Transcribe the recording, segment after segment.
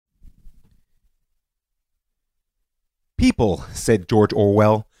People, said George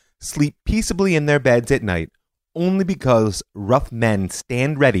Orwell, sleep peaceably in their beds at night only because rough men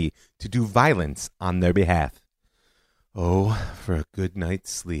stand ready to do violence on their behalf. Oh, for a good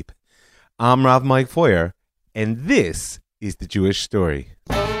night's sleep. I'm Rav Mike Foyer, and this is The Jewish Story.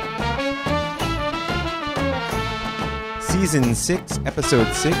 Season 6,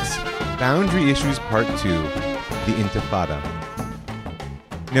 Episode 6, Boundary Issues Part 2, The Intifada.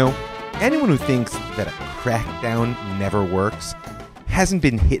 No, anyone who thinks that a crackdown never works hasn't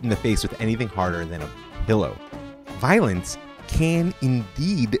been hit in the face with anything harder than a pillow. Violence can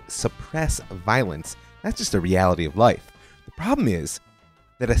indeed suppress violence. That's just a reality of life. The problem is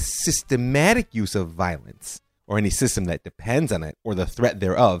that a systematic use of violence, or any system that depends on it, or the threat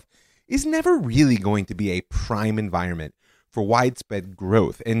thereof, is never really going to be a prime environment for widespread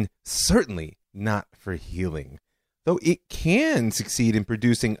growth, and certainly not for healing. Though it can succeed in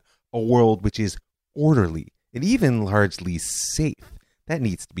producing a world which is orderly and even largely safe. That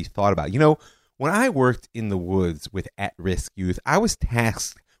needs to be thought about. You know, when I worked in the woods with at-risk youth, I was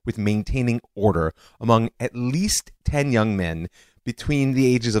tasked with maintaining order among at least 10 young men between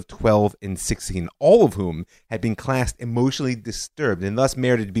the ages of 12 and 16, all of whom had been classed emotionally disturbed and thus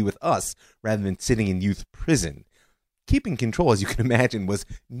merited to be with us rather than sitting in youth prison. Keeping control, as you can imagine, was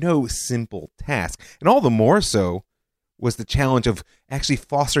no simple task, and all the more so was the challenge of actually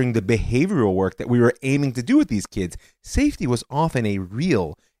fostering the behavioral work that we were aiming to do with these kids. Safety was often a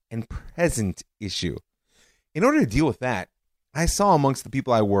real and present issue. In order to deal with that, I saw amongst the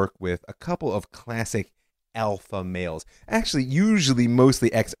people I work with a couple of classic alpha males. Actually, usually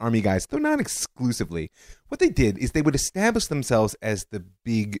mostly ex-army guys, though not exclusively. What they did is they would establish themselves as the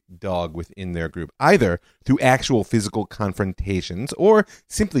big dog within their group, either through actual physical confrontations or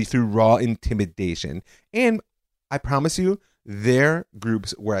simply through raw intimidation. And I promise you, their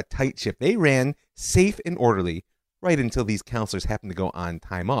groups were a tight ship. They ran safe and orderly right until these counselors happened to go on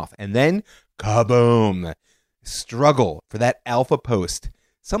time off. And then, kaboom! Struggle for that alpha post,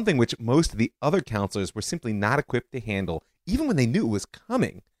 something which most of the other counselors were simply not equipped to handle, even when they knew it was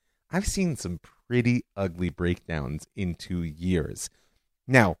coming. I've seen some pretty ugly breakdowns in 2 years.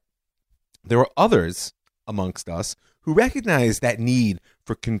 Now, there were others amongst us who recognized that need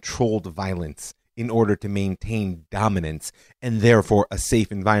for controlled violence in order to maintain dominance and therefore a safe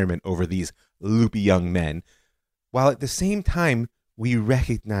environment over these loopy young men, while at the same time we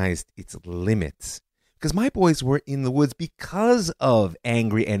recognized its limits. Because my boys were in the woods because of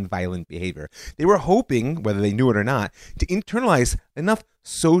angry and violent behavior. They were hoping, whether they knew it or not, to internalize enough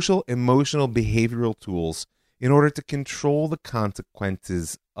social, emotional, behavioral tools in order to control the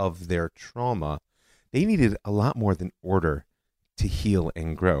consequences of their trauma. They needed a lot more than order to heal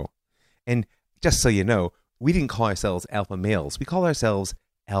and grow. And just so you know, we didn't call ourselves alpha males. We call ourselves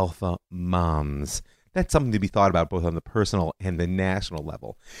alpha moms. That's something to be thought about both on the personal and the national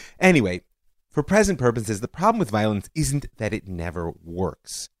level. Anyway, for present purposes, the problem with violence isn't that it never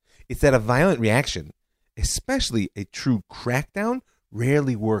works. It's that a violent reaction, especially a true crackdown,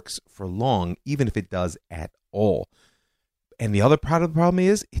 rarely works for long, even if it does at all. And the other part of the problem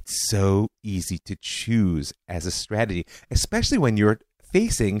is it's so easy to choose as a strategy, especially when you're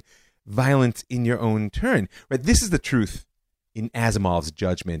facing violence in your own turn. Right? This is the truth in Asimov's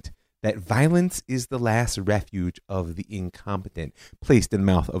judgment, that violence is the last refuge of the incompetent, placed in the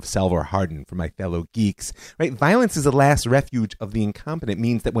mouth of Salvor Hardin for my fellow geeks. Right? Violence is the last refuge of the incompetent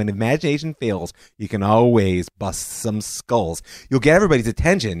means that when imagination fails, you can always bust some skulls. You'll get everybody's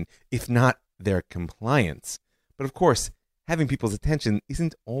attention, if not their compliance. But of course, having people's attention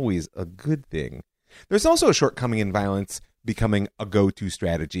isn't always a good thing. There's also a shortcoming in violence becoming a go-to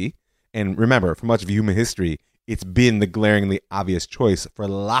strategy. And remember, for much of human history, it's been the glaringly obvious choice for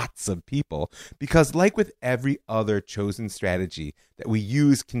lots of people because, like with every other chosen strategy that we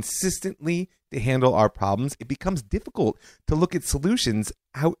use consistently to handle our problems, it becomes difficult to look at solutions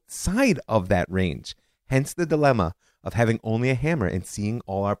outside of that range. Hence the dilemma of having only a hammer and seeing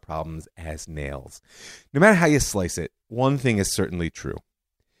all our problems as nails. No matter how you slice it, one thing is certainly true.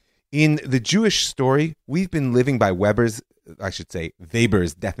 In The Jewish Story, we've been living by Weber's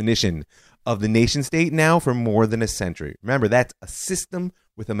definition of the nation state now for more than a century. Remember, that's a system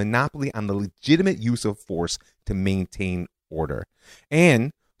with a monopoly on the legitimate use of force to maintain order.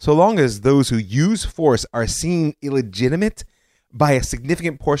 And so long as those who use force are seen illegitimate by a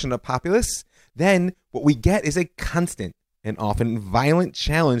significant portion of the populace, then what we get is a constant and often violent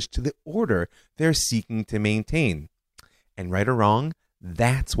challenge to the order they're seeking to maintain. And right or wrong,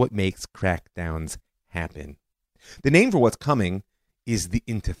 that's what makes crackdowns happen. The name for what's coming is the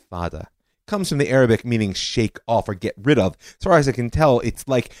Intifada. It comes from the Arabic meaning shake off or get rid of. As far as I can tell, it's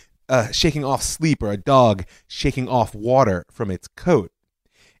like shaking off sleep or a dog shaking off water from its coat.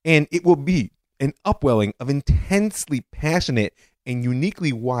 And it will be an upwelling of intensely passionate and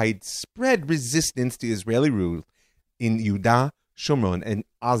uniquely widespread resistance to Israeli rule in Yehuda, Shomron, and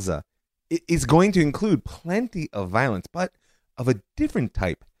Gaza. It is going to include plenty of violence, but of a different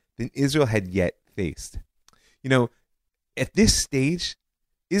type than Israel had yet faced. At this stage,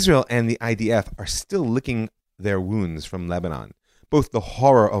 Israel and the IDF are still licking their wounds from Lebanon, both the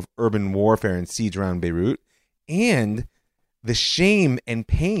horror of urban warfare and siege around Beirut, and the shame and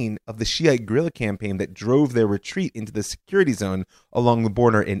pain of the Shiite guerrilla campaign that drove their retreat into the security zone along the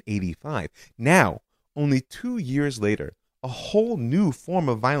border in 1985. Now, only 2 years later, a whole new form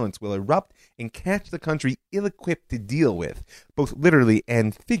of violence will erupt and catch the country ill-equipped to deal with, both literally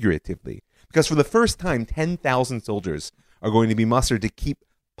and figuratively. Because for the first time, 10,000 soldiers are going to be mustered to keep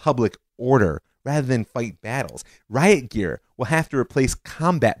public order rather than fight battles. Riot gear will have to replace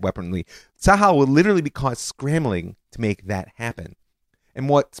combat weaponry. Tzahal will literally be caught scrambling to make that happen. And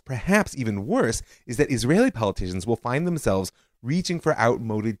what's perhaps even worse is that Israeli politicians will find themselves reaching for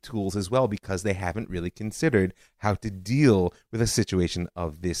outmoded tools as well because they haven't really considered how to deal with a situation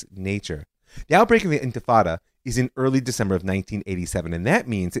of this nature. The outbreak of the Intifada is in early December of 1987, and that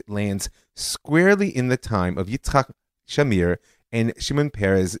means it lands squarely in the time of Yitzhak Shamir and Shimon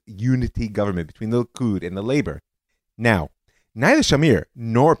Peres' unity government between the Likud and the Labor. Now, neither Shamir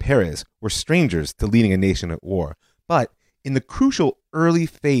nor Peres were strangers to leading a nation at war, but in the crucial early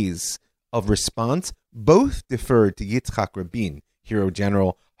phase of response, both deferred to Yitzhak Rabin, hero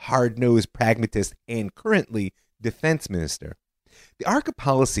general, hard-nosed pragmatist, and currently defense minister. The arc of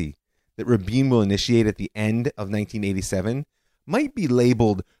policy that Rabin will initiate at the end of 1987 might be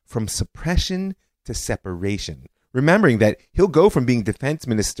labeled from suppression to separation, remembering that he'll go from being defense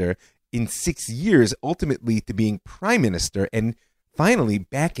minister in 6 years ultimately to being prime minister and finally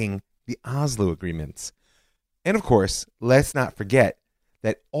backing the Oslo agreements. And of course, let's not forget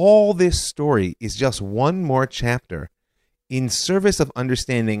that all this story is just one more chapter in service of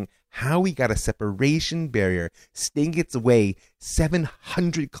understanding how we got a separation barrier sting its way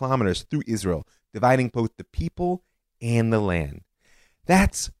 700 kilometers through Israel, dividing both the people and the land.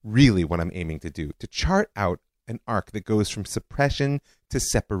 That's really what I'm aiming to do, to chart out an arc that goes from suppression to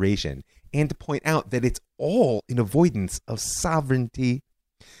separation, and to point out that it's all in avoidance of sovereignty.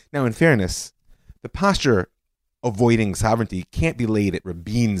 Now, in fairness, the posture avoiding sovereignty can't be laid at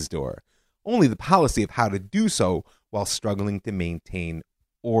Rabin's door. Only the policy of how to do so while struggling to maintain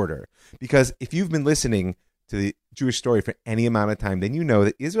order. Because if you've been listening to the Jewish story for any amount of time, then you know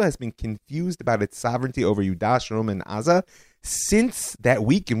that Israel has been confused about its sovereignty over Yehuda, Shomron, and Gaza since that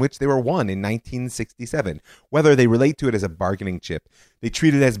week in which they were won in 1967. Whether they relate to it as a bargaining chip, they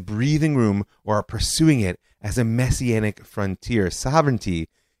treat it as breathing room, or are pursuing it as a messianic frontier, sovereignty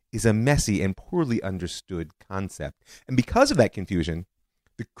is a messy and poorly understood concept. And because of that confusion,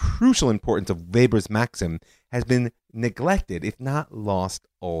 the crucial importance of Weber's maxim has been neglected, if not lost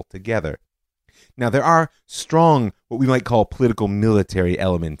altogether. Now, there are strong, what we might call political military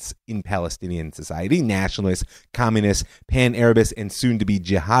elements in Palestinian society: nationalists, communists, pan-Arabists, and soon-to-be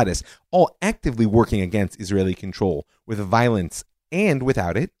jihadists, all actively working against Israeli control with violence and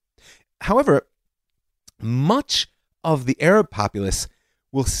without it. However, much of the Arab populace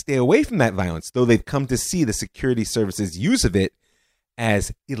will stay away from that violence, though they've come to see the security services' use of it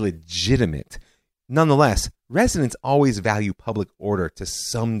as illegitimate. Nonetheless, residents always value public order to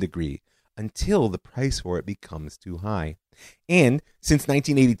some degree until the price for it becomes too high. And since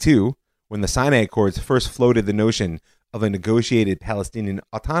 1982, when the Sinai Accords first floated the notion of a negotiated Palestinian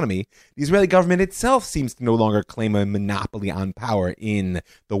autonomy, the Israeli government itself seems to no longer claim a monopoly on power in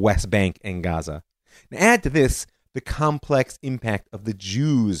the West Bank and Gaza. Now, add to this the complex impact of the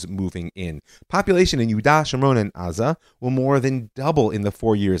Jews moving in. Population in Yehuda, Shomron, and Gaza will more than double in the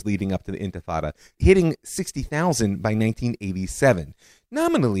 4 years leading up to the Intifada, hitting 60,000 by 1987.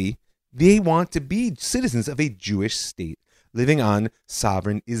 Nominally, they want to be citizens of a Jewish state living on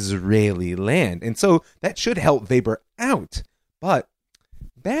sovereign Israeli land. And so that should help Weber out. But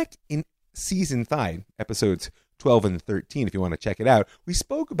back in Season 5, episodes 12 and 13, if you want to check it out, we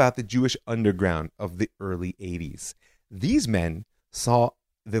spoke about the Jewish underground of the early 80s. These men saw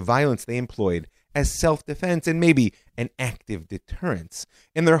the violence they employed as self-defense and maybe an active deterrence.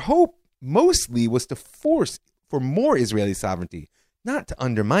 And their hope mostly was to force for more Israeli sovereignty, not to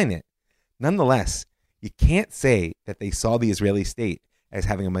undermine it. Nonetheless, you can't say that they saw the Israeli state as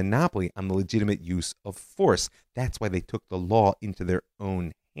having a monopoly on the legitimate use of force. That's why they took the law into their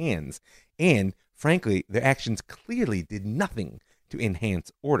own hands. And frankly, their actions clearly did nothing to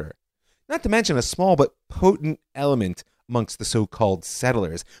enhance order. Not to mention a small but potent element amongst the so-called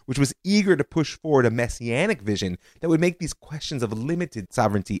settlers, which was eager to push forward a messianic vision that would make these questions of limited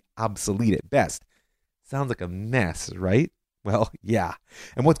sovereignty obsolete at best. Sounds like a mess, right? Well, yeah.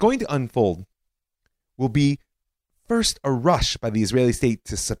 And what's going to unfold will be first a rush by the Israeli state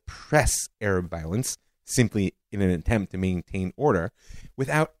to suppress Arab violence, simply in an attempt to maintain order,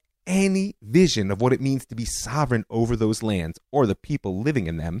 without any vision of what it means to be sovereign over those lands or the people living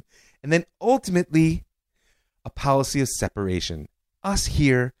in them, and then ultimately a policy of separation. Us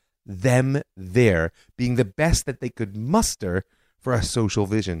here, them there, being the best that they could muster for a social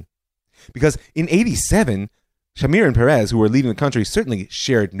vision. Because in 87, Shamir and Peres, who were leading the country, certainly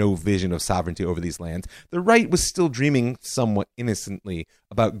shared no vision of sovereignty over these lands. The right was still dreaming somewhat innocently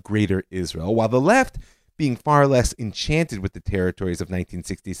about greater Israel, while the left, being far less enchanted with the territories of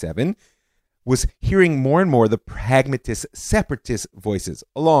 1967, was hearing more and more the pragmatist, separatist voices,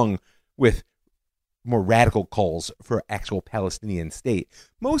 along with more radical calls for actual Palestinian state.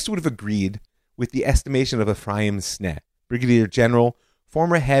 Most would have agreed with the estimation of Ephraim Sneh, Brigadier General,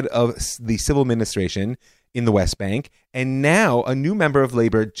 former head of the civil administration in the West Bank, and now a new member of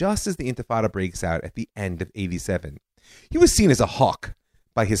labor just as the Intifada breaks out at the end of 87. He was seen as a hawk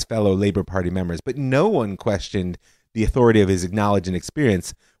by his fellow Labour Party members, but no one questioned the authority of his knowledge and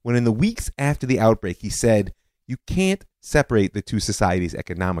experience when in the weeks after the outbreak he said, "You can't separate the two societies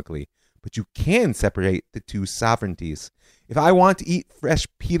economically, but you can separate the two sovereignties. If I want to eat fresh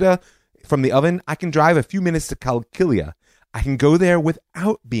pita from the oven, I can drive a few minutes to Kalkilia. I can go there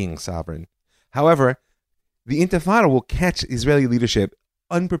without being sovereign." However, the Intifada will catch Israeli leadership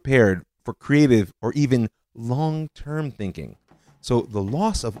unprepared for creative or even long-term thinking. So the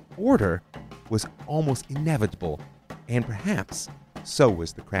loss of order was almost inevitable, and perhaps so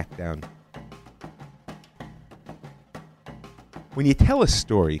was the crackdown. When you tell a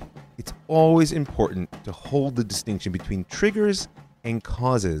story, it's always important to hold the distinction between triggers and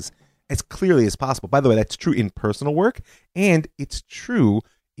causes as clearly as possible. By the way, that's true in personal work, and it's true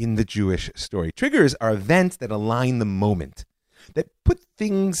in the Jewish story. Triggers are events that align the moment, that put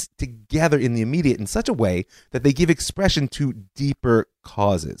things together in the immediate in such a way that they give expression to deeper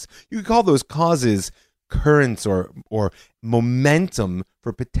causes. You could call those causes currents or momentum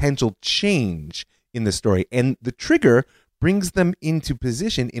for potential change in the story, and the trigger brings them into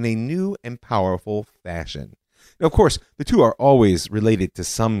position in a new and powerful fashion. Now, of course, the two are always related to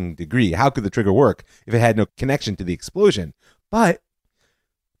some degree. How could the trigger work if it had no connection to the explosion? But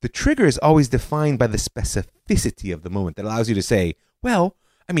the trigger is always defined by the specificity of the moment that allows you to say, well,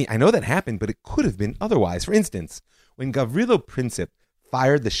 I know that happened, but it could have been otherwise. For instance, when Gavrilo Princip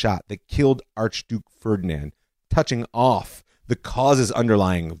fired the shot that killed Archduke Ferdinand, touching off the causes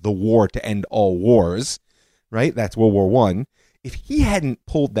underlying the war to end all wars, right? That's World War I. If he hadn't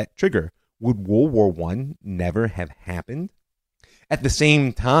pulled that trigger, would World War I never have happened? At the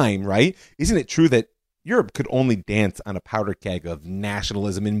same time, right? Isn't it true that Europe could only dance on a powder keg of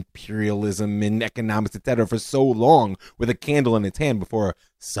nationalism, imperialism, and economics, etc. for so long with a candle in its hand before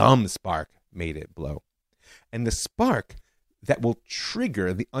some spark made it blow? And the spark that will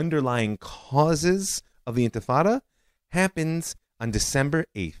trigger the underlying causes of the Intifada happens on December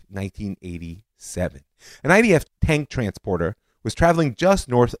 8th, 1987. An IDF tank transporter was traveling just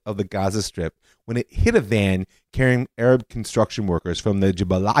north of the Gaza Strip when it hit a van carrying Arab construction workers from the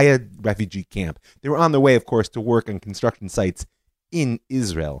Jabalia refugee camp. They were on their way, of course, to work on construction sites in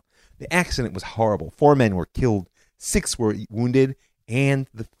Israel. The accident was horrible. 4 men were killed, 6 were wounded, and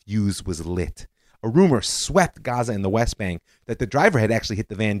the fuse was lit. A rumor swept Gaza and the West Bank that the driver had actually hit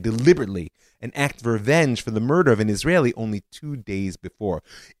the van deliberately, an act of revenge for the murder of an Israeli only 2 days before.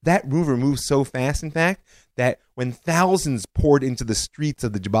 That rumor moved so fast, in fact, that when thousands poured into the streets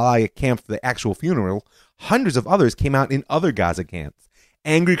of the Jabalia camp for the actual funeral, hundreds of others came out in other Gaza camps.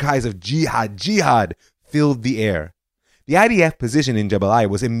 Angry cries of "Jihad, Jihad" filled the air. The IDF position in Jabalia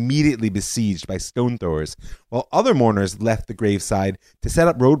was immediately besieged by stone throwers, while other mourners left the graveside to set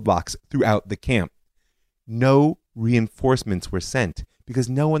up roadblocks throughout the camp. No reinforcements were sent because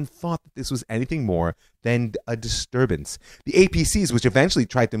no one thought that this was anything more than a disturbance. The APCs, which eventually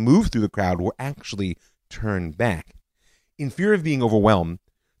tried to move through the crowd, were actually turned back. In fear of being overwhelmed,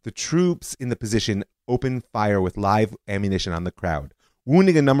 the troops in the position opened fire with live ammunition on the crowd,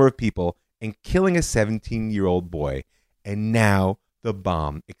 wounding a number of people and killing a 17-year-old boy. And now the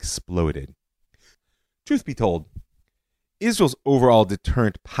bomb exploded. Truth be told, Israel's overall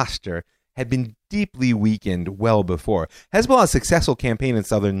deterrent posture had been deeply weakened well before. Hezbollah's successful campaign in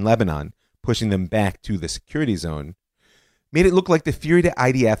southern Lebanon, pushing them back to the security zone, made it look like the furious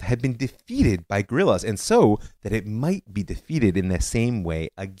IDF had been defeated by guerrillas, and so that it might be defeated in the same way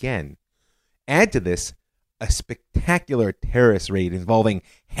again. Add to this a spectacular terrorist raid involving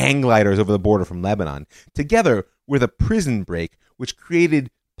hang gliders over the border from Lebanon, together with a prison break which created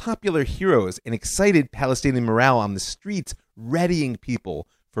popular heroes and excited Palestinian morale on the streets, readying people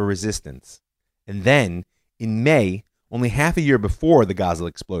for resistance. And then, in May, only half a year before the Gaza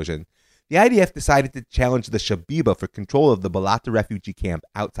explosion, the IDF decided to challenge the Shabiba for control of the Balata refugee camp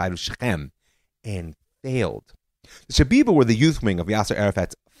outside of Shechem, and failed. The Shabiba were the youth wing of Yasser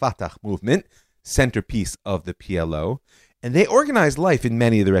Arafat's Fatah movement, centerpiece of the PLO, and they organized life in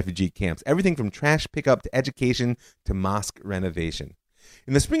many of the refugee camps, everything from trash pickup to education to mosque renovation.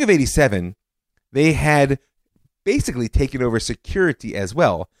 In the spring of 87, they had basically taken over security as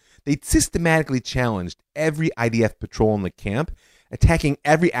well. They'd systematically challenged every IDF patrol in the camp, attacking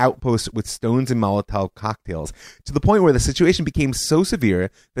every outpost with stones and Molotov cocktails, to the point where the situation became so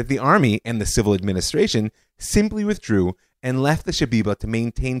severe that the army and the civil administration simply withdrew and left the Shabiba to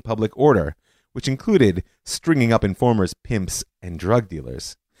maintain public order, which included stringing up informers, pimps, and drug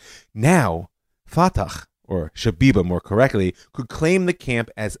dealers. Now, Fatah, or Shabiba more correctly, could claim the camp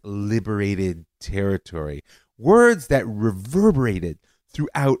as liberated territory, words that reverberated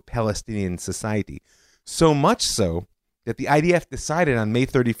throughout Palestinian society. So much so that the IDF decided on May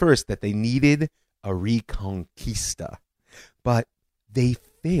 31st that they needed a reconquista. But they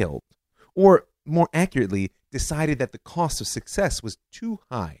failed, or more accurately, decided that the cost of success was too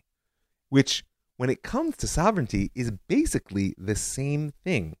high, which, when it comes to sovereignty, is basically the same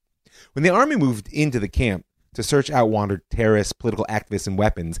thing. When the army moved into the camp to search out wandered terrorists, political activists, and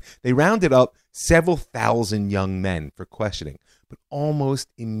weapons, they rounded up several thousand young men for questioning. But almost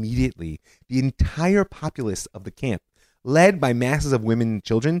immediately, the entire populace of the camp, led by masses of women and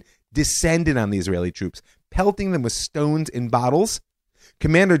children, descended on the Israeli troops, pelting them with stones and bottles.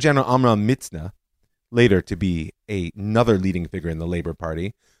 Commander General Amram Mitzna, later to be another leading figure in the Labor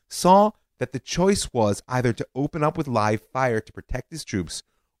Party, saw that the choice was either to open up with live fire to protect his troops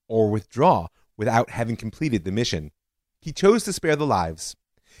or withdraw without having completed the mission. He chose to spare the lives,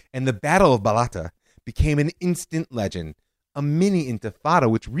 and the Battle of Balata became an instant legend, a mini intifada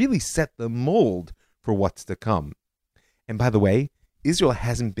which really set the mold for what's to come. And by the way, Israel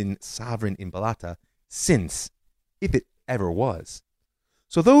hasn't been sovereign in Balata since, if it ever was.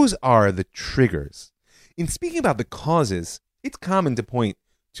 So those are the triggers. In speaking about the causes, it's common to point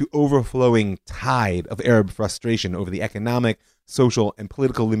to overflowing tide of Arab frustration over the economic, social, and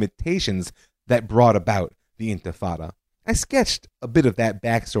political limitations that brought about the Intifada. I sketched a bit of that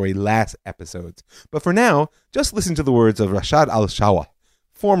backstory last episode, but for now, just listen to the words of Rashad al-Shawah,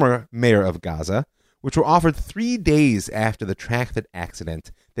 former mayor of Gaza, which were offered 3 days after the tractor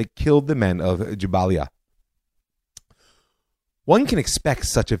accident that killed the men of Jabalia. One can expect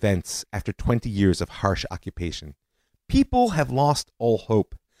such events after 20 years of harsh occupation. People have lost all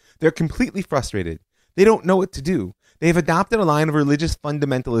hope. They're completely frustrated. They don't know what to do. They have adopted a line of religious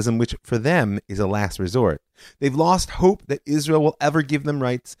fundamentalism which, for them, is a last resort. They've lost hope that Israel will ever give them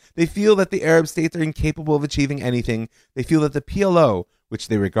rights. They feel that the Arab states are incapable of achieving anything. They feel that the PLO, which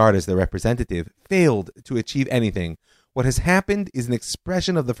they regard as their representative, failed to achieve anything. What has happened is an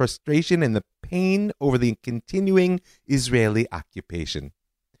expression of the frustration and the pain over the continuing Israeli occupation.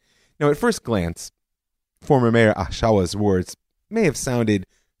 Now, at first glance, former Mayor Ashawah's words may have sounded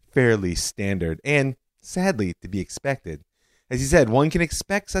fairly standard and, sadly, to be expected. As he said, one can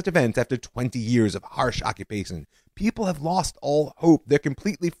expect such events after 20 years of harsh occupation. People have lost all hope. They're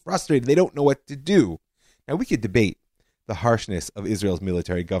completely frustrated. They don't know what to do. Now, we could debate the harshness of Israel's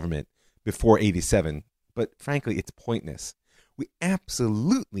military government before 87, but frankly, it's pointless. We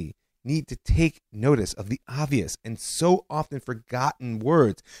absolutely need to take notice of the obvious and so often forgotten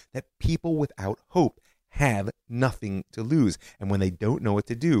words that people without hope have nothing to lose. And when they don't know what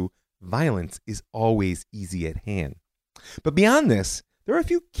to do, violence is always easy at hand. But beyond this, there are a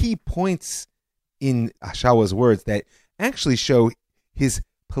few key points in Ashawah's words that actually show his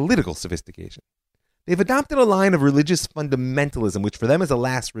political sophistication. They've adopted a line of religious fundamentalism, which for them is a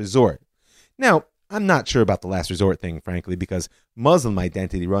last resort. Now, I'm not sure about the last resort thing, frankly, because Muslim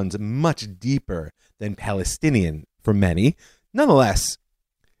identity runs much deeper than Palestinian for many. Nonetheless,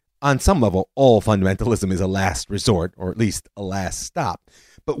 on some level, all fundamentalism is a last resort, or at least a last stop.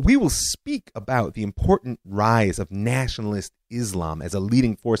 But we will speak about the important rise of nationalist Islam as a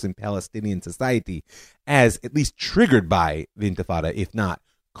leading force in Palestinian society, as at least triggered by the Intifada, if not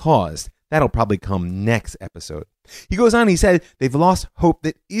caused. That'll probably come next episode. He goes on, he said, they've lost hope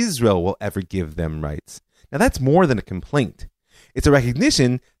that Israel will ever give them rights. Now that's more than a complaint. It's a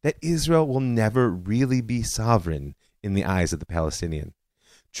recognition that Israel will never really be sovereign in the eyes of the Palestinian.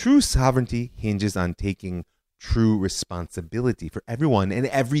 True sovereignty hinges on taking true responsibility for everyone and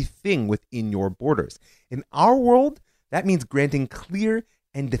everything within your borders. In our world, that means granting clear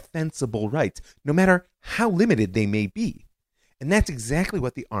and defensible rights, no matter how limited they may be. And that's exactly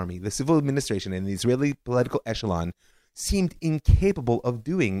what the army, the civil administration, and the Israeli political echelon seemed incapable of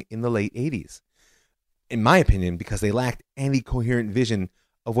doing in the late 80s. In my opinion, because they lacked any coherent vision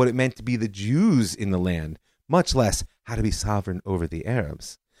of what it meant to be the Jews in the land, much less how to be sovereign over the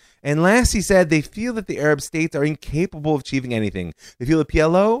Arabs. And last, he said, they feel that the Arab states are incapable of achieving anything. They feel the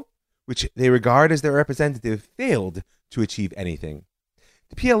PLO, which they regard as their representative, failed to achieve anything.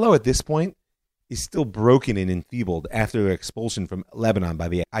 The PLO at this point is still broken and enfeebled after their expulsion from Lebanon by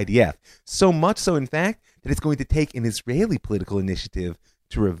the IDF. So much so, in fact, that it's going to take an Israeli political initiative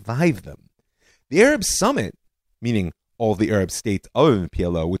to revive them. The Arab Summit, meaning all the Arab states other than the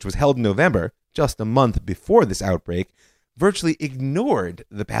PLO, which was held in November, just a month before this outbreak, virtually ignored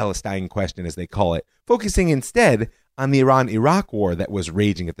the Palestine question, as they call it, focusing instead on the Iran-Iraq war that was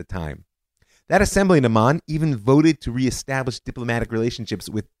raging at the time. That assembly in Amman even voted to reestablish diplomatic relationships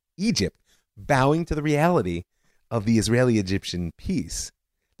with Egypt, bowing to the reality of the Israeli-Egyptian peace.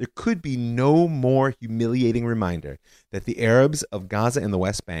 There could be no more humiliating reminder that the Arabs of Gaza and the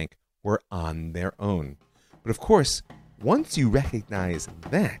West Bank were on their own. But of course, once you recognize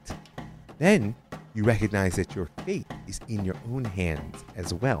that, then you recognize that your fate is in your own hands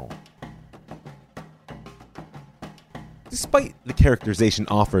as well. Despite the characterization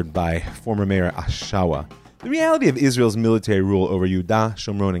offered by former Mayor Ashawa, the reality of Israel's military rule over Yehuda,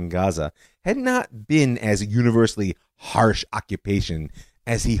 Shomron, and Gaza had not been as universally harsh occupation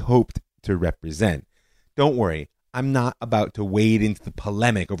as he hoped to represent. Don't worry, I'm not about to wade into the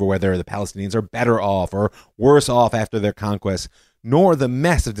polemic over whether the Palestinians are better off or worse off after their conquest, nor the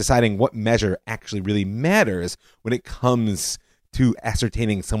mess of deciding what measure actually really matters when it comes to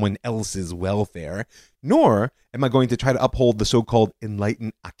ascertaining someone else's welfare, nor am I going to try to uphold the so-called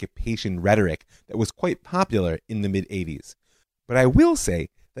enlightened occupation rhetoric that was quite popular in the mid-'80s. But I will say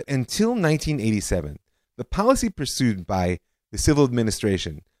that until 1987, the policy pursued by the civil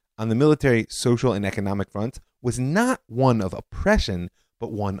administration on the military, social, and economic front was not one of oppression,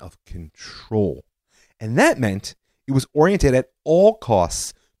 but one of control. And that meant it was oriented at all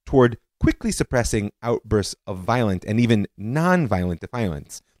costs toward quickly suppressing outbursts of violent and even non-violent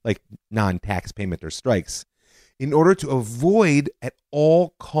violence, like non-tax payment or strikes, in order to avoid at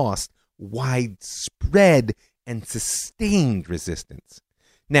all costs widespread and sustained resistance.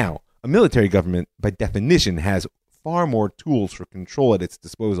 Now, a military government, by definition, has far more tools for control at its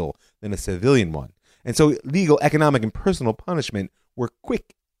disposal than a civilian one. And so legal, economic, and personal punishment were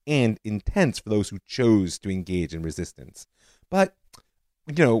quick and intense for those who chose to engage in resistance. But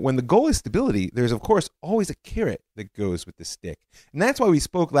when the goal is stability, there's, of course, always a carrot that goes with the stick. And that's why we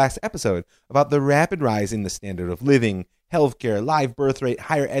spoke last episode about the rapid rise in the standard of living, healthcare, live birth rate,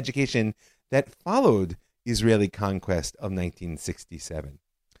 higher education that followed Israeli conquest of 1967.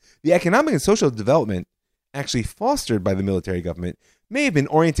 The economic and social development actually fostered by the military government may have been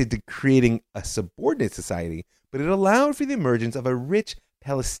oriented to creating a subordinate society, but it allowed for the emergence of a rich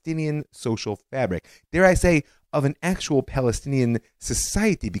Palestinian social fabric. Dare I say, of an actual Palestinian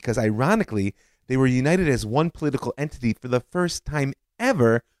society, because ironically, they were united as one political entity for the first time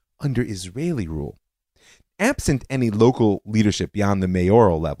ever under Israeli rule. Absent any local leadership beyond the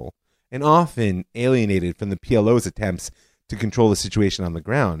mayoral level, and often alienated from the PLO's attempts to control the situation on the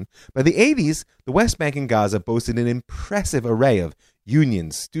ground, by the 80s, the West Bank and Gaza boasted an impressive array of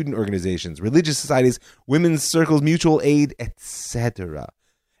unions, student organizations, religious societies, women's circles, mutual aid, etc.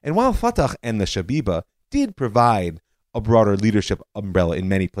 And while Fatah and the Shabiba did provide a broader leadership umbrella in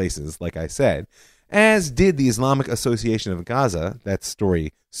many places, like I said, as did the Islamic Association of Gaza, that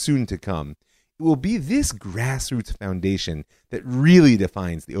story soon to come, it will be this grassroots foundation that really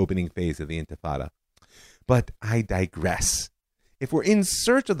defines the opening phase of the Intifada. But I digress. If we're in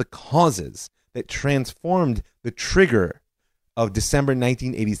search of the causes that transformed the trigger of December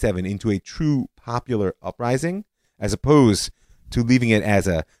 1987 into a true popular uprising, as opposed to leaving it as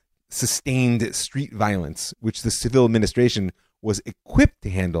a sustained street violence, which the civil administration was equipped to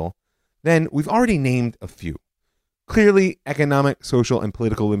handle, then we've already named a few. Clearly, economic, social, and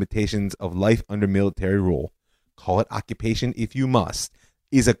political limitations of life under military rule, call it occupation if you must,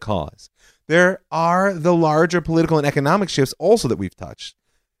 is a cause. There are the larger political and economic shifts also that we've touched.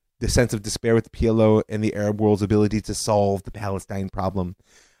 The sense of despair with the PLO and the Arab world's ability to solve the Palestine problem.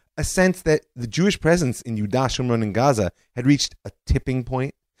 A sense that the Jewish presence in Yehuda, Shomron, and Gaza had reached a tipping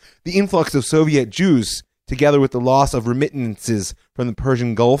point. The influx of Soviet Jews, together with the loss of remittances from the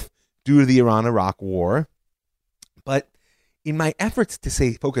Persian Gulf due to the Iran-Iraq war. But in my efforts to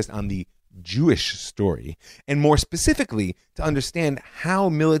stay focused on the Jewish story, and more specifically, to understand how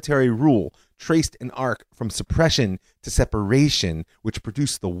military rule traced an arc from suppression to separation, which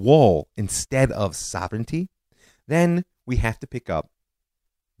produced the wall instead of sovereignty, then we have to pick up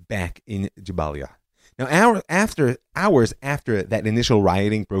back in Jabalia. Now, hours after that initial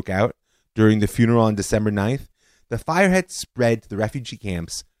rioting broke out during the funeral on December 9th, the fire had spread to the refugee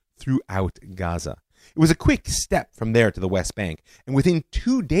camps throughout Gaza. It was a quick step from there to the West Bank, and within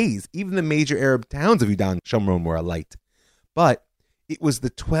 2 days, even the major Arab towns of Yudan Shomron were alight. But it was the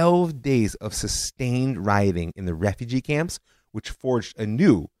 12 days of sustained rioting in the refugee camps which forged a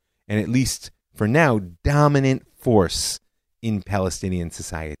new, and at least for now, dominant force in Palestinian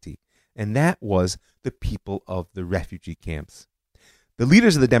society, and that was the people of the refugee camps. The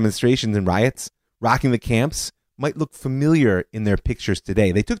leaders of the demonstrations and riots rocking the camps might look familiar in their pictures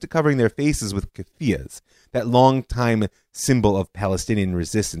today. They took to covering their faces with keffiyehs, that long-time symbol of Palestinian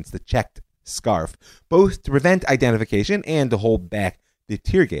resistance, the checked scarf, both to prevent identification and to hold back the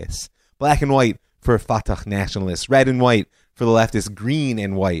tear gas. Black and white for Fatah nationalists, red and white for the leftists, green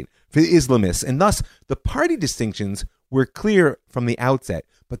and white for the Islamists, and thus the party distinctions were clear from the outset,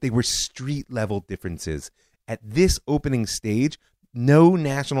 but they were street-level differences. At this opening stage, no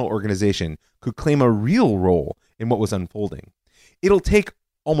national organization could claim a real role in what was unfolding. It'll take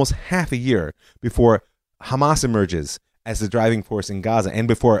almost half a year before Hamas emerges as the driving force in Gaza and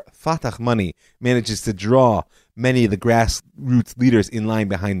before Fatah money manages to draw many of the grassroots leaders in line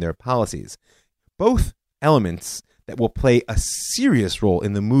behind their policies. Both elements that will play a serious role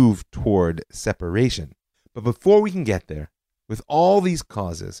in the move toward separation. But before we can get there, with all these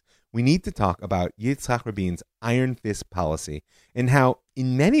causes, we need to talk about Yitzhak Rabin's iron fist policy and how,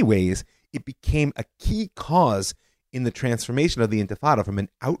 in many ways, it became a key cause in the transformation of the Intifada from an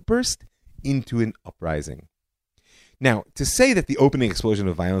outburst into an uprising. Now, to say that the opening explosion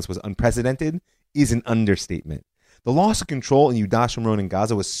of violence was unprecedented is an understatement. The loss of control in Yudah Shomron and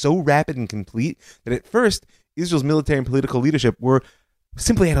Gaza was so rapid and complete that at first, Israel's military and political leadership were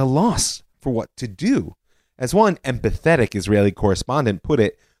simply at a loss for what to do. As one empathetic Israeli correspondent put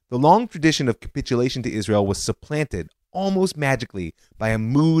it, the long tradition of capitulation to Israel was supplanted almost magically by a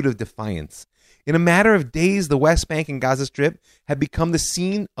mood of defiance. In a matter of days, the West Bank and Gaza Strip had become the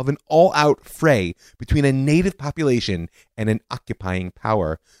scene of an all-out fray between a native population and an occupying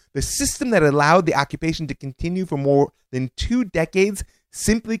power. The system that allowed the occupation to continue for more than 2 decades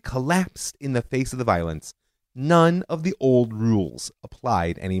simply collapsed in the face of the violence. None of the old rules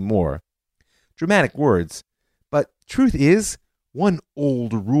applied anymore. Dramatic words, but truth is, one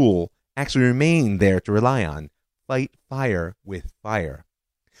old rule actually remained there to rely on: fight fire with fire.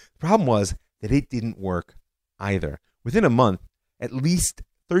 The problem was that it didn't work either. Within a month, at least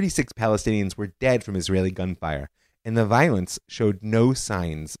 36 Palestinians were dead from Israeli gunfire, and the violence showed no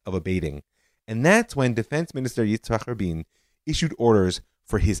signs of abating. And that's when Defense Minister Yitzhak Rabin issued orders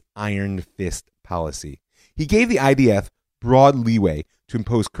for his iron fist policy. He gave the IDF broad leeway to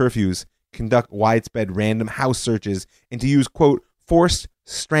impose curfews, conduct widespread random house searches, and to use, quote, force,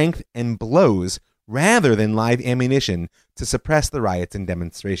 strength, and blows rather than live ammunition to suppress the riots and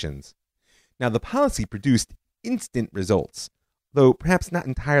demonstrations. Now, the policy produced instant results, though perhaps not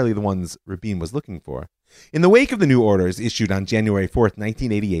entirely the ones Rabin was looking for. In the wake of the new orders issued on January 4th,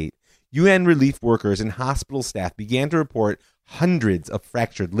 1988, UN relief workers and hospital staff began to report hundreds of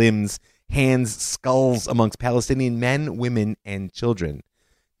fractured limbs, hands, skulls amongst Palestinian men, women, and children.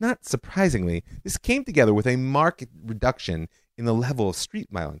 Not surprisingly, this came together with a marked reduction in the level of street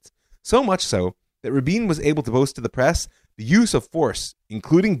violence, so much so that Rabin was able to boast to the press, the use of force,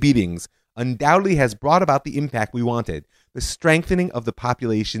 including beatings, undoubtedly has brought about the impact we wanted, the strengthening of the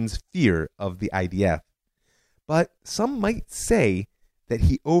population's fear of the IDF. But some might say that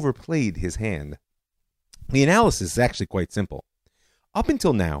he overplayed his hand. The analysis is actually quite simple. Up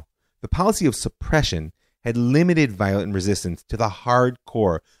until now, the policy of suppression had limited violent resistance to the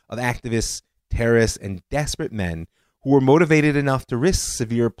hardcore of activists, terrorists, and desperate men who were motivated enough to risk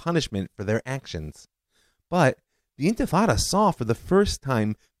severe punishment for their actions. But the Intifada saw for the first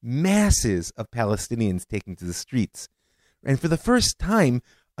time masses of Palestinians taking to the streets. And for the first time,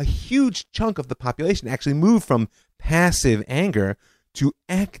 a huge chunk of the population actually moved from passive anger to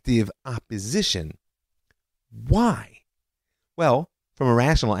active opposition. Why? Well, from a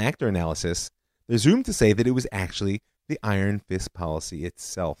rational actor analysis, there's room to say that it was actually the iron fist policy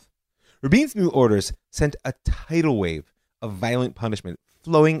itself. Rabin's new orders sent a tidal wave of violent punishment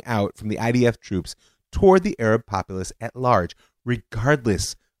flowing out from the IDF troops toward the Arab populace at large,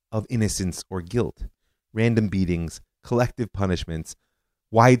 regardless of innocence or guilt. Random beatings, collective punishments,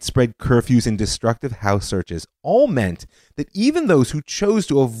 Widespread curfews and destructive house searches all meant that even those who chose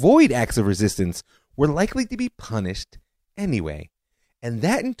to avoid acts of resistance were likely to be punished anyway. And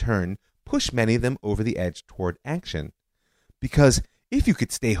that in turn pushed many of them over the edge toward action. Because if you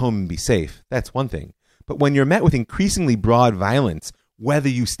could stay home and be safe, that's one thing. But when you're met with increasingly broad violence, whether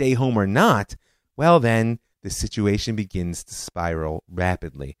you stay home or not, well then, the situation begins to spiral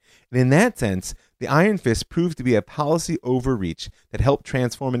rapidly. And in that sense, the Iron Fist proved to be a policy overreach that helped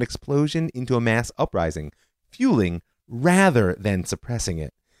transform an explosion into a mass uprising, fueling rather than suppressing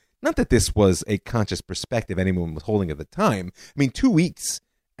it. Not that this was a conscious perspective anyone was holding at the time. 2 weeks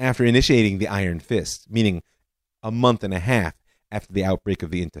after initiating the Iron Fist, meaning a month and a half after the outbreak of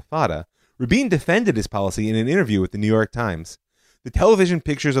the Intifada, Rabin defended his policy in an interview with the New York Times. The television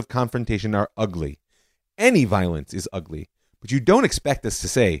pictures of confrontation are ugly. Any violence is ugly, but you don't expect us to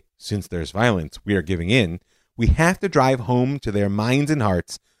say, since there's violence, we are giving in. We have to drive home to their minds and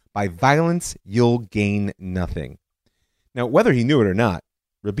hearts, by violence, you'll gain nothing. Now, whether he knew it or not,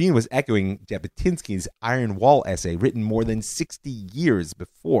 Rabin was echoing Jabotinsky's Iron Wall essay written more than 60 years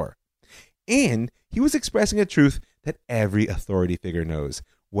before. And he was expressing a truth that every authority figure knows,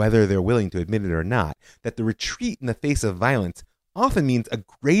 whether they're willing to admit it or not, that the retreat in the face of violence often means a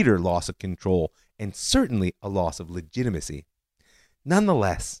greater loss of control and certainly a loss of legitimacy.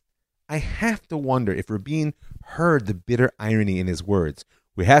 Nonetheless, I have to wonder if Rabin heard the bitter irony in his words.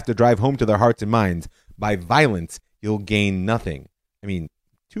 We have to drive home to their hearts and minds. By violence, you'll gain nothing.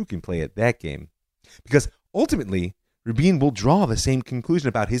 Two can play at that game. Because ultimately, Rabin will draw the same conclusion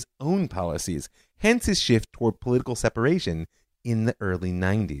about his own policies, hence his shift toward political separation in the early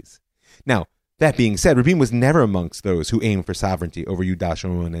 90s. Now, that being said, Rabin was never amongst those who aimed for sovereignty over Yudah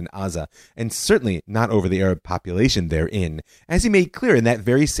Sharon and Gaza, and certainly not over the Arab population therein, as he made clear in that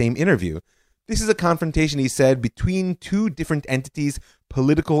very same interview. This is a confrontation, he said, between two different entities,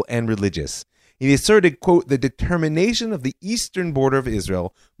 political and religious. He asserted, quote, the determination of the eastern border of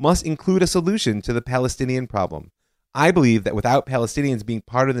Israel must include a solution to the Palestinian problem. I believe that without Palestinians being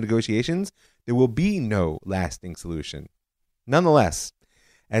part of the negotiations, there will be no lasting solution. Nonetheless,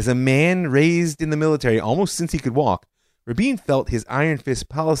 as a man raised in the military almost since he could walk, Rabin felt his Iron Fist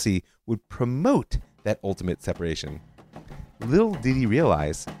policy would promote that ultimate separation. Little did he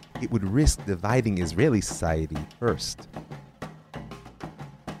realize it would risk dividing Israeli society first.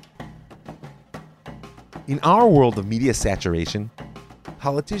 In our world of media saturation,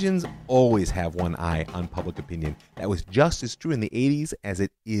 politicians always have one eye on public opinion. That was just as true in the 80s as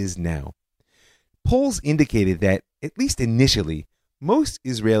it is now. Polls indicated that, at least initially, most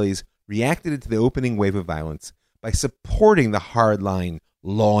Israelis reacted to the opening wave of violence by supporting the hardline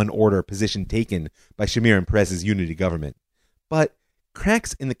law and order position taken by Shamir and Peres's unity government. But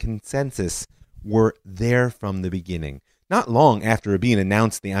cracks in the consensus were there from the beginning. Not long after Rabin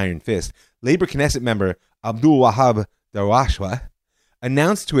announced the Iron Fist, Labor Knesset member Abdul Wahab Darwashwa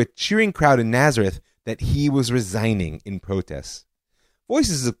announced to a cheering crowd in Nazareth that he was resigning in protest.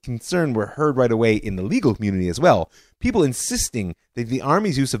 Voices of concern were heard right away in the legal community as well, people insisting that the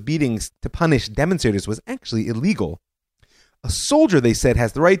army's use of beatings to punish demonstrators was actually illegal. A soldier, they said,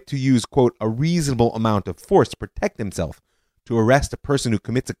 has the right to use, quote, a reasonable amount of force to protect himself, to arrest a person who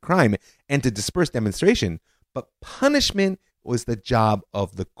commits a crime, and to disperse demonstration, but punishment was the job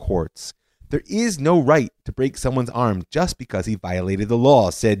of the courts. There is no right to break someone's arm just because he violated the law,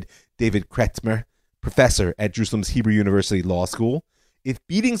 said David Kretzmer, professor at Jerusalem's Hebrew University Law School. If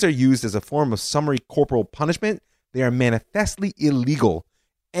beatings are used as a form of summary corporal punishment, they are manifestly illegal.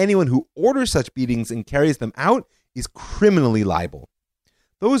 Anyone who orders such beatings and carries them out is criminally liable.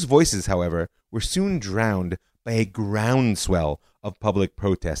 Those voices, however, were soon drowned by a groundswell of public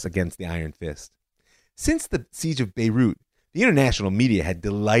protests against the Iron Fist. Since the siege of Beirut, the international media had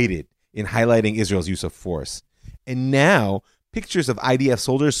delighted in highlighting Israel's use of force. And now, pictures of IDF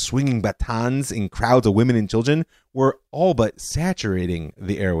soldiers swinging batons in crowds of women and children were all but saturating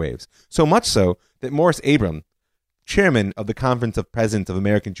the airwaves. So much so that Morris Abram, chairman of the Conference of Presidents of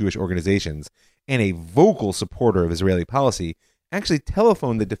American Jewish Organizations and a vocal supporter of Israeli policy, actually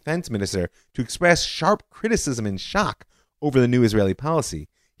telephoned the defense minister to express sharp criticism and shock over the new Israeli policy.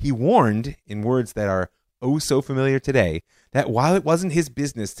 He warned, in words that are oh so familiar today, that while it wasn't his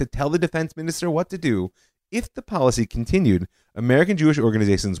business to tell the defense minister what to do, if the policy continued, American Jewish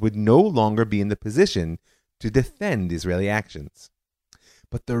organizations would no longer be in the position to defend Israeli actions.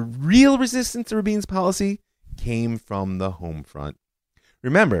 But the real resistance to Rabin's policy came from the home front.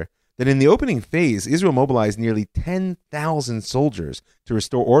 Remember that in the opening phase, Israel mobilized nearly 10,000 soldiers to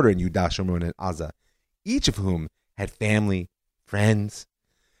restore order in Yudah, Sharon, and Gaza, each of whom had family, friends.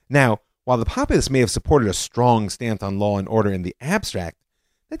 Now, while the populace may have supported a strong stance on law and order in the abstract,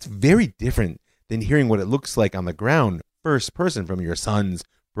 That's very different than hearing what it looks like on the ground, first person from your sons,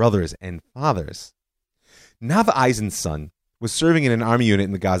 brothers, and fathers. Nava Eisen's son was serving in an army unit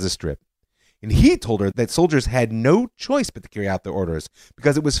in the Gaza Strip, and he told her that soldiers had no choice but to carry out their orders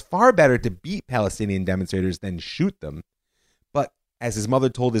because it was far better to beat Palestinian demonstrators than shoot them. But as his mother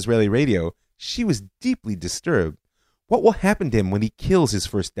told Israeli radio, she was deeply disturbed. What will happen to him when he kills his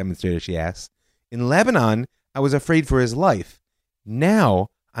first demonstrator, she asked. In Lebanon, I was afraid for his life. Now,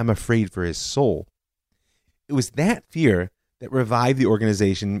 I'm afraid for his soul. It was that fear that revived the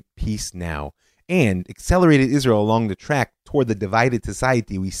organization Peace Now and accelerated Israel along the track toward the divided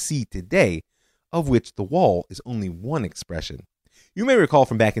society we see today, of which the wall is only one expression. You may recall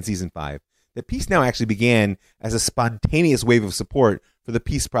from back in Season 5 that Peace Now actually began as a spontaneous wave of support for the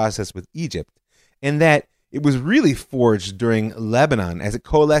peace process with Egypt, and that it was really forged during Lebanon as it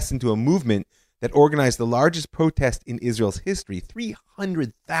coalesced into a movement that organized the largest protest in Israel's history.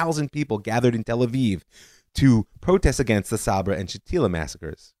 300,000 people gathered in Tel Aviv to protest against the Sabra and Shatila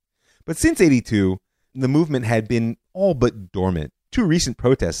massacres. But since '82, the movement had been all but dormant. Two recent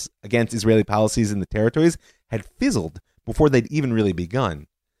protests against Israeli policies in the territories had fizzled before they'd even really begun.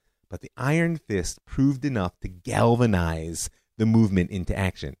 But the Iron Fist proved enough to galvanize the movement into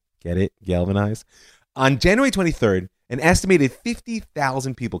action. Get it? Galvanize? On January 23rd, an estimated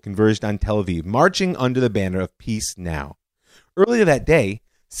 50,000 people converged on Tel Aviv, marching under the banner of Peace Now. Earlier that day,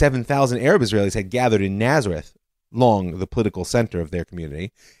 7,000 Arab Israelis had gathered in Nazareth, long the political center of their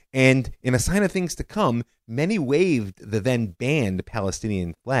community, and in a sign of things to come, many waved the then banned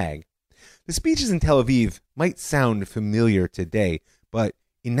Palestinian flag. The speeches in Tel Aviv might sound familiar today, but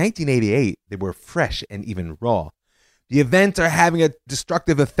in 1988, they were fresh and even raw. The events are having a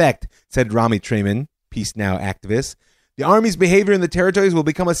destructive effect, said Rami Treman, Peace Now activist. The army's behavior in the territories will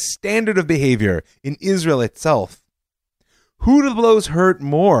become a standard of behavior in Israel itself. Who do the blows hurt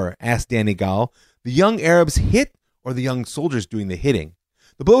more? Asked Danny Gall. The young Arabs hit or the young soldiers doing the hitting?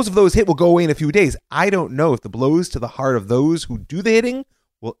 The blows of those hit will go away in a few days. I don't know if the blows to the heart of those who do the hitting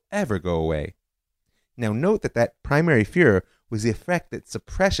will ever go away. Now note that primary fear was the effect that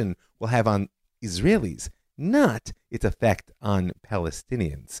suppression will have on Israelis, not its effect on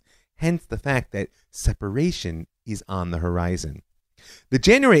Palestinians. Hence the fact that separation is on the horizon. The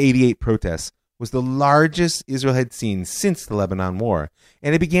January '88 protests was the largest Israel had seen since the Lebanon War,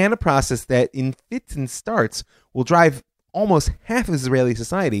 and it began a process that, in fits and starts, will drive almost half of Israeli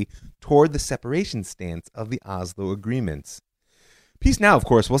society toward the separation stance of the Oslo agreements. Peace Now, of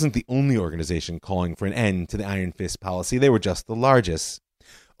course, wasn't the only organization calling for an end to the Iron Fist policy. They were just the largest.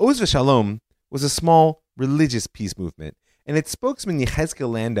 Oz V'Shalom was a small religious peace movement, and its spokesman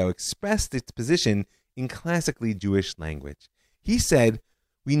Yechezkel Landau expressed its position in classically Jewish language. He said,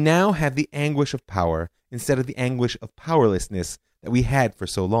 "We now have the anguish of power instead of the anguish of powerlessness that we had for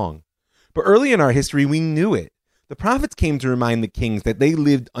so long. But early in our history, we knew it. The prophets came to remind the kings that they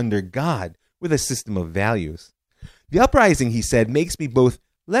lived under God with a system of values. The uprising," he said, "makes me both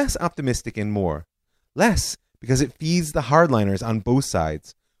less optimistic and more. Less because it feeds the hardliners on both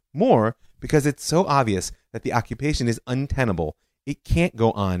sides. More because it's so obvious that the occupation is untenable. It can't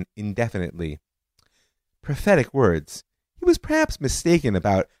go on indefinitely." Prophetic words. He was perhaps mistaken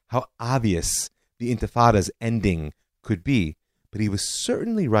about how obvious the Intifada's ending could be, but he was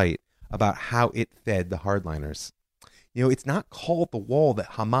certainly right about how it fed the hardliners. You know, it's not called the wall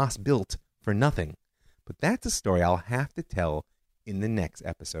that Hamas built for nothing, but that's a story I'll have to tell in the next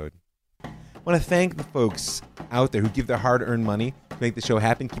episode. I want to thank the folks out there who give their hard-earned money to make the show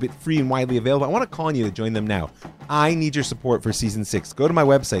happen, keep it free and widely available. I want to call on you to join them now. I need your support for Season 6. Go to my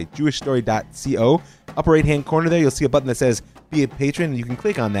website, jewishstory.co. Upper right-hand corner there, you'll see a button that says Be a Patron, and you can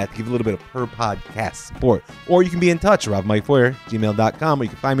click on that to give a little bit of per-podcast support. Or you can be in touch, robmikefoyer@gmail.com, or you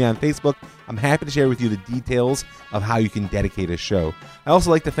can find me on Facebook. I'm happy to share with you the details of how you can dedicate a show. I also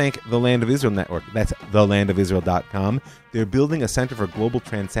like to thank the Land of Israel Network. That's thelandofisrael.com. They're building a center for global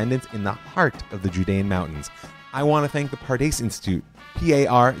transcendence in the heart of the Judean mountains. I want to thank the Pardes Institute,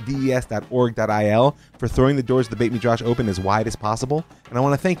 pardes.org.il, for throwing the doors of the Beit Midrash open as wide as possible. And I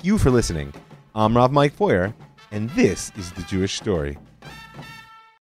want to thank you for listening. I'm Rav Mike Foyer, and this is The Jewish Story.